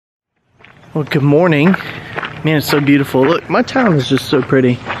Well, good morning. Man, it's so beautiful. Look, my town is just so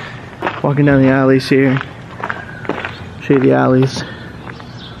pretty. Walking down the alleys here. Show you the alleys.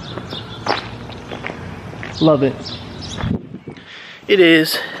 Love it. It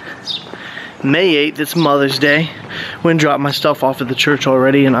is May 8th. It's Mother's Day. Went and dropped my stuff off at the church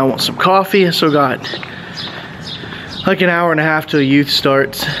already, and I want some coffee. I still got like an hour and a half till youth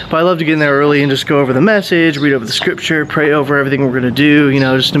starts. But I love to get in there early and just go over the message, read over the scripture, pray over everything we're going to do, you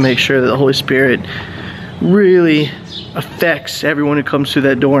know, just to make sure that the Holy Spirit really affects everyone who comes through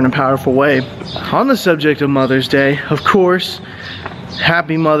that door in a powerful way. On the subject of Mother's Day, of course,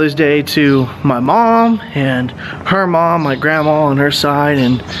 happy Mother's Day to my mom and her mom, my grandma on her side,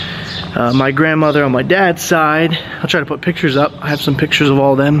 and my grandmother on my dad's side. I'll try to put pictures up. I have some pictures of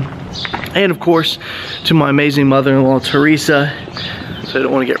all of them. And of course, to my amazing mother-in-law, Teresa. So I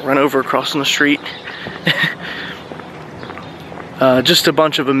don't want to get run over crossing the street. Just a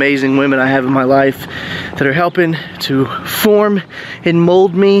bunch of amazing women I have in my life that are helping to form and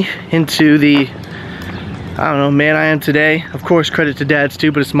mold me into the, I don't know, man I am today. Of course, credit to dads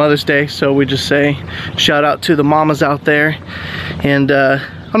too, but it's Mother's Day, so we just say shout out to the mamas out there. And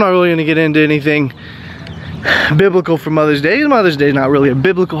I'm not really going to get into anything biblical for Mother's Day. Mother's Day is not really a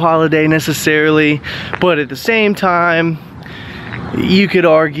biblical holiday necessarily, but at the same time, you could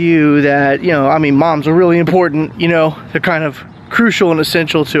argue that, you know, I mean, moms are really important, you know, they're kind of crucial and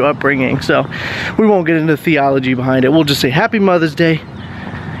essential to upbringing. So we won't get into theology behind it. We'll just say happy Mother's Day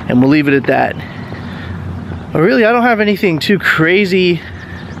and we'll leave it at that. But really, I don't have anything too crazy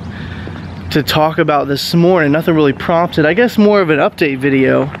to talk about this morning. Nothing really prompted. I guess more of an update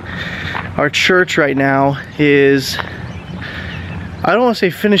video. Our church right now is, I don't want to say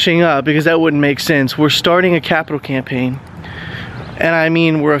finishing up because that wouldn't make sense. We're starting a capital campaign. And I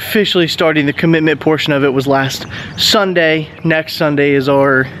mean, we're officially starting. The commitment portion of it was last Sunday. Next Sunday is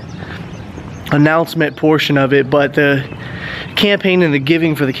our announcement portion of it. But the campaign and the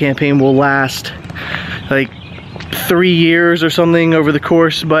giving for the campaign will last like 3 years or something over the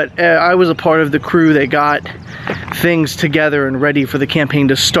course. But I was a part of the crew that got things together and ready for the campaign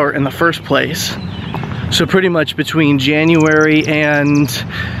to start in the first place. So pretty much between January and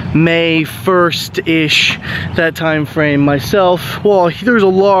May 1st-ish, that time frame, myself, well, there's a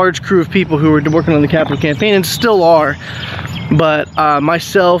large crew of people who were working on the capital campaign and still are, but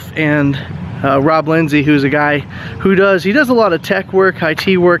myself and Rob Lindsay, who's a guy who does a lot of tech work,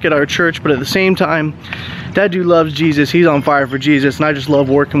 IT work at our church, but at the same time, that dude loves Jesus. He's on fire for Jesus, and I just love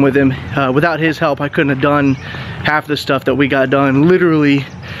working with him. Without his help, I couldn't have done half the stuff that we got done. Literally,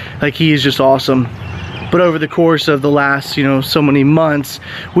 like, he is just awesome. But over the course of the last, you know, so many months,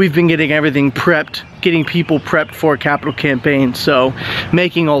 we've been getting everything prepped, getting people prepped for a capital campaign. So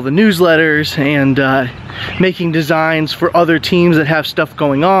making all the newsletters and making designs for other teams that have stuff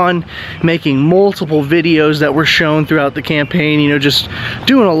going on, making multiple videos that were shown throughout the campaign, you know, just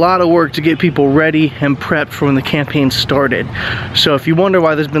doing a lot of work to get people ready and prepped for when the campaign started. So if you wonder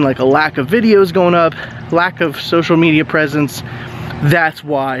why there's been like a lack of videos going up, lack of social media presence, that's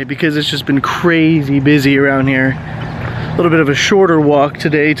why, because it's just been crazy busy around here. A little bit of a shorter walk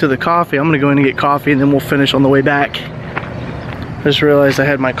today to the coffee. I'm gonna go in and get coffee and then we'll finish on the way back. I just realized I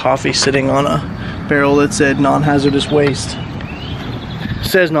had my coffee sitting on a barrel that said non-hazardous waste. It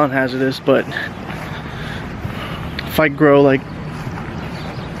says non-hazardous, but if I grow like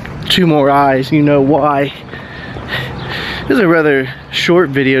 2 more eyes, you know why. This is a rather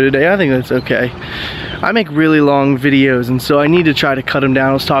short video today. I think that's okay. I make really long videos, and so I need to try to cut them down.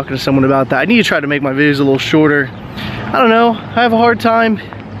 I was talking to someone about that. I need to try to make my videos a little shorter. I don't know, I have a hard time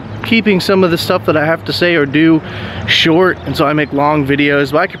keeping some of the stuff that I have to say or do short, and so I make long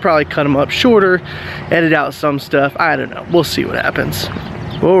videos, but I could probably cut them up shorter, edit out some stuff. I don't know, we'll see what happens.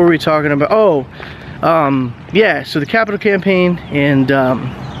 What were we talking about? Oh, yeah, so the capital campaign and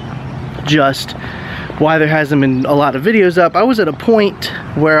just why there hasn't been a lot of videos up. I was at a point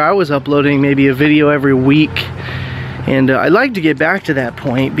where I was uploading maybe a video every week, and I'd like to get back to that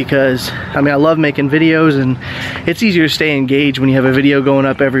point because, I mean, I love making videos and it's easier to stay engaged when you have a video going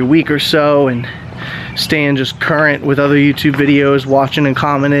up every week or so and staying just current with other YouTube videos, watching and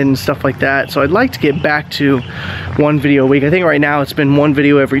commenting and stuff like that. So I'd like to get back to 1 video a week. I think right now it's been 1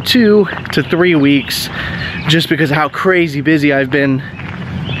 video every 2 to 3 weeks just because of how crazy busy I've been,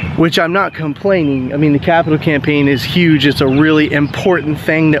 which I'm not complaining. I mean, the capital campaign is huge. It's a really important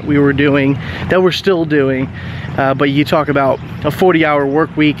thing that we were doing, that we're still doing. But you talk about a 40-hour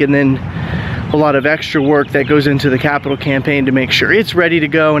work week and then a lot of extra work that goes into the capital campaign to make sure it's ready to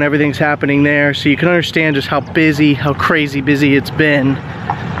go and everything's happening there. So you can understand just how busy, how crazy busy it's been.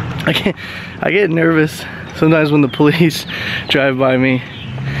 I get nervous sometimes when the police drive by me.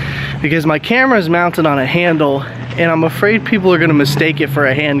 because my camera is mounted on a handle and I'm afraid people are gonna mistake it for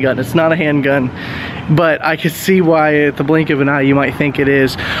a handgun. It's not a handgun, but I could see why at the blink of an eye you might think it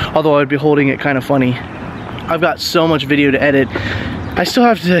is, although I'd be holding it kind of funny. I've got so much video to edit. I still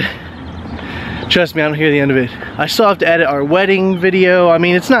have to, trust me, I don't hear the end of it. I still have to edit our wedding video. I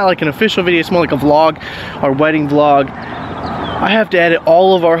mean, it's not like an official video, it's more like a vlog, our wedding vlog. I have to edit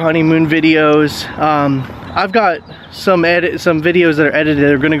all of our honeymoon videos. I've got some videos that are edited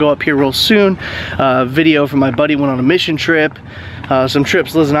that are gonna go up here real soon. Video from my buddy went on a mission trip. Some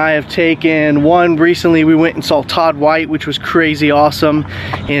trips Liz and I have taken. One recently we went and saw Todd White, which was crazy awesome,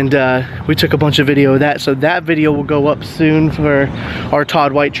 and we took a bunch of video of that, so that video will go up soon for our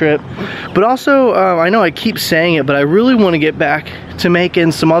Todd White trip. But also, I know I keep saying it, but I really want to get back to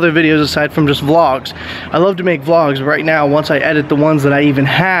making some other videos aside from just vlogs. I love to make vlogs, but right now, once I edit the ones that I even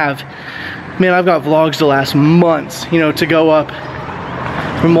have, man, I've got vlogs to last months, you know, to go up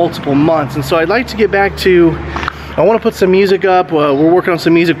for multiple months. And so I'd like to get back to, I want to put some music up. We're working on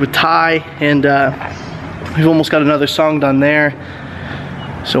some music with Ty, and we've almost got another song done there.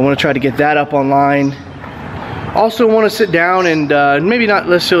 So I want to try to get that up online. Also want to sit down and maybe not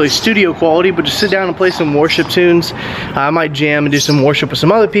necessarily studio quality, but just sit down and play some worship tunes. I might jam and do some worship with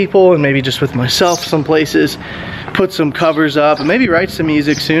some other people, and maybe just with myself some places. Put some covers up and maybe write some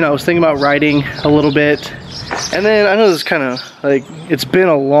music soon. I was thinking about writing a little bit. And then I know this is kind of like, it's been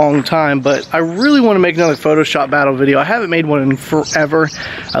a long time, but I really want to make another Photoshop battle video. I haven't made one in forever.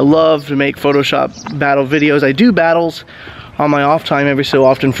 I love to make Photoshop battle videos. I do battles on my off time every so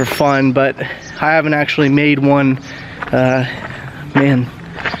often for fun, but I haven't actually made one. Man,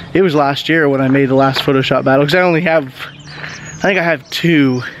 it was last year when I made the last Photoshop battle, because I only have, I think I have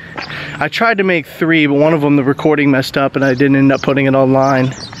 2. I tried to make 3, but one of them the recording messed up and I didn't end up putting it online.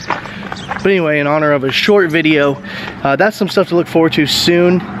 But anyway, in honor of a short video, that's some stuff to look forward to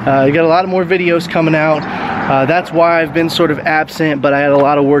soon. You got a lot of more videos coming out. That's why I've been sort of absent, but I had a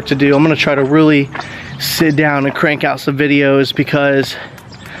lot of work to do. I'm gonna try to really sit down and crank out some videos, because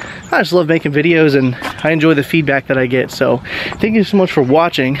I just love making videos and I enjoy the feedback that I get. So thank you so much for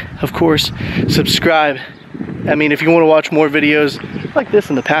watching. Of course, subscribe. I mean, if you want to watch more videos like this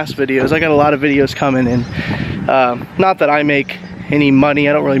in the past videos, I got a lot of videos coming, and not that I make any money,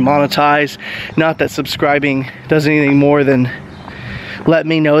 I don't really monetize, not that subscribing does anything more than let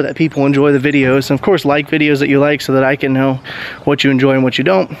me know that people enjoy the videos. And of course, like videos that you like so that I can know what you enjoy and what you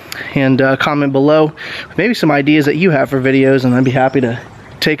don't, and comment below with maybe some ideas that you have for videos, and I'd be happy to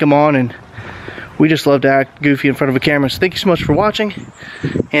take them on. And we just love to act goofy in front of a camera. So thank you so much for watching,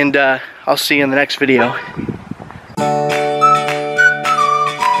 and I'll see you in the next video.